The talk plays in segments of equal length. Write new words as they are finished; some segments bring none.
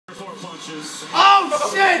Oh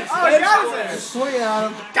shit! Oh, he got it there. Swing at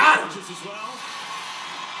him. Got him!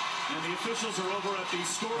 And the officials are over at the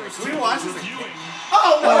scores. Can we watch this reviewing.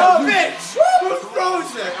 Oh, what a bitch! Who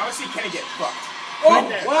throws it? I want to see Kenny get fucked. Right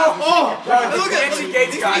there. Oh, look at Nancy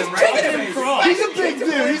Gates got him right kicking there. him. He's a big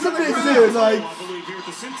dude. He's a big dude. Like, I believe here at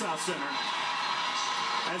the Cincinnati Center,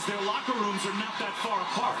 as their locker rooms are not that far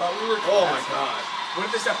apart. Oh my god. What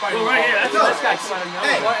if they start fighting? Well, right here, that's this guy.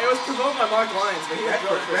 Hey, it was provoked by Mark Lyons, but he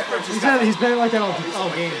he's been like that all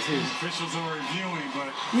game too. Officials are reviewing, but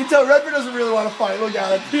You can tell Redford doesn't really want to fight. Look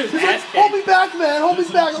at him. He's like, hold me back, man. Hold me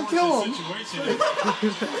back. I'll kill him.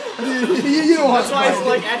 You don't want to that's why fight. he's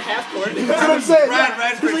like at half court. That's what I'm saying.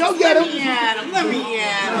 He's like, I'll get him. Let me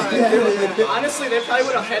at him. Honestly, they probably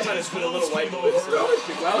would have headhunted for the little white boys. Well,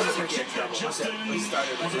 I was just gonna get in trouble. He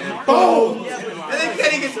started like Boom. And then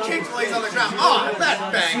Kenny gets kicked while he's on the ground. Oh, that's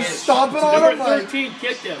banging. Stomping on him. Like, 13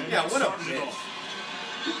 kicked him. Yeah, what a bitch.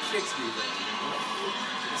 Who kicks me, bro?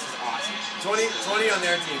 This is awesome. 20 on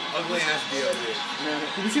their team. Ugly ass BOB.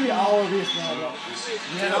 you can see the all of this now, bro.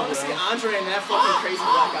 Yeah, I want to see Andre and that fucking crazy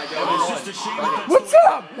black guy go. What's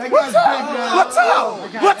up? That guy's big, man. What's up?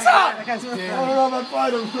 What's up? That guy's big. I don't know if I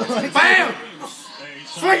fight him. Bam!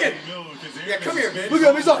 Swing it! Yeah, come here, bitch. Look at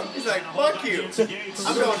him. He's like, fuck you.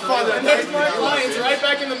 I'm going farther. And there's Mark Lyons right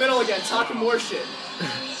back in the middle again, talking more shit.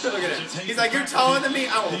 Look at him. He's like, you're taller than me.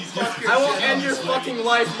 I will fuck your I will shit end up. your fucking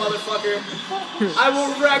life, motherfucker. I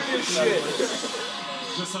will wreck your shit.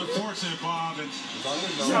 just unfortunate, Bob. And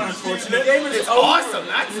It's not unfortunate. The game is awesome.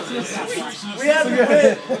 That's We have to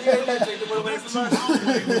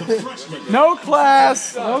win. No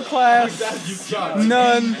class. No class.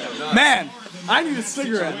 None. Man, I need a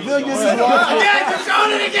cigarette. Again, you're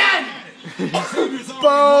showing it again!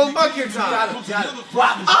 Boom. Fuck your time. Got it.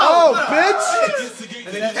 Oh, bitch.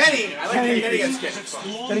 And then Kenny. I like Kenny gets kicked.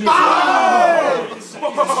 Kenny gets He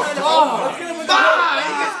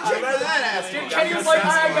gets kicked by that ass. Kenny was like,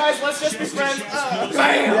 alright guys, let's just be friends.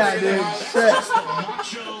 Bam! Yeah, dude. Shit.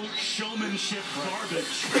 macho showmanship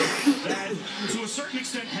garbage that, to a certain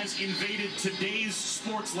extent, has invaded today's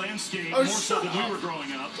sports landscape more so than we were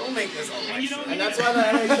growing up. Don't make this a And you lecture. know, And that's why the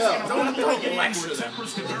NHL. Don't lecture them.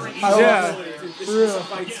 Yeah.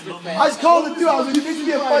 I was calling it too. I was like, you need to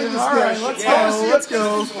be a fight this guy. Let's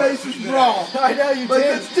go. Spaces brawl. I know you did.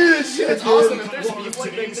 Let's do this shit. It's awesome. If there's beef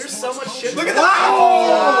like that, there's so much shit. Look at the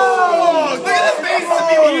look at the faces of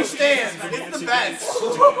people you stand. It's the best.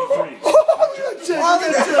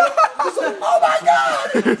 Oh my god!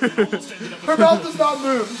 Her mouth does not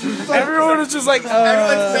move. She's like, Everyone is just like,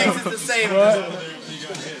 Everyone's face is the same.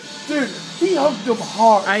 dude, he hugged him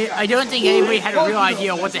hard. I don't think anybody had a real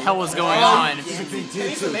idea what the hell was going on.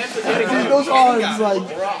 Dude, those arms, like,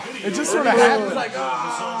 it just sort of happened.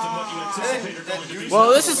 Well,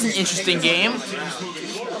 this is an interesting game.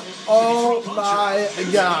 oh my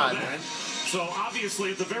god. So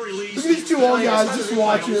obviously, at the very least, Look at these two old guys just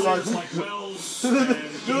watching it like,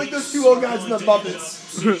 they're like those two old guys in the Muppets.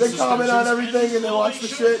 They comment on everything and they watch the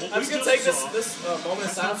shit. I'm just gonna take this moment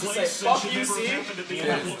of silence to say, fuck UC,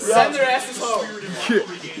 send their asses home.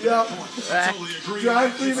 Yep.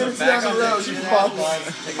 Drive 3 minutes down the road, you fuck.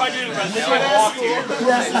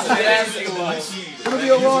 Yes. It'll be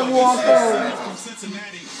a long walk home.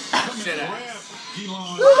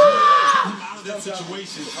 out of that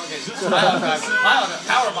situation.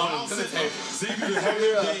 Powerbomb to the table.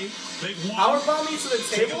 Powerbomb me to the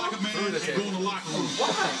table? Through the table. Why?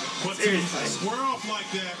 But to square off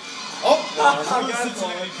like that,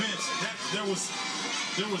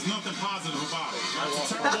 there was nothing positive about it.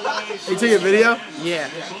 That's a terrible way. You take a video? Yeah.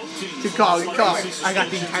 Good call, good call. I got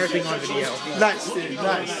the entire thing on video. Nice, dude,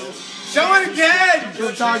 nice. Show it again! What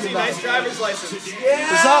I'm talking about. Nice driver's license.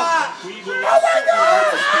 What's up?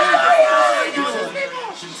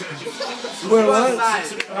 Wait, what?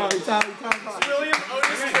 Oh, he's talking. William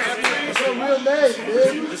Otis Crabtree. It's a real name,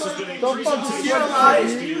 dude. Don't fucking shit on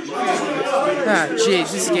Ah,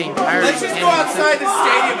 jeez, this is getting tired. Let's just go outside the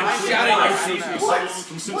stadium and shout at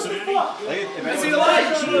Is he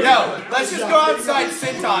alive? Yo, let's just go outside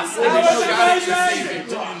Cintas and just shout at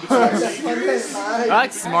UC.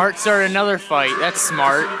 That's smart. Start another fight. That's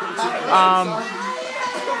smart.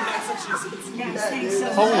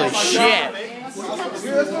 Holy shit.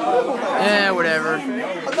 Yeah, whatever.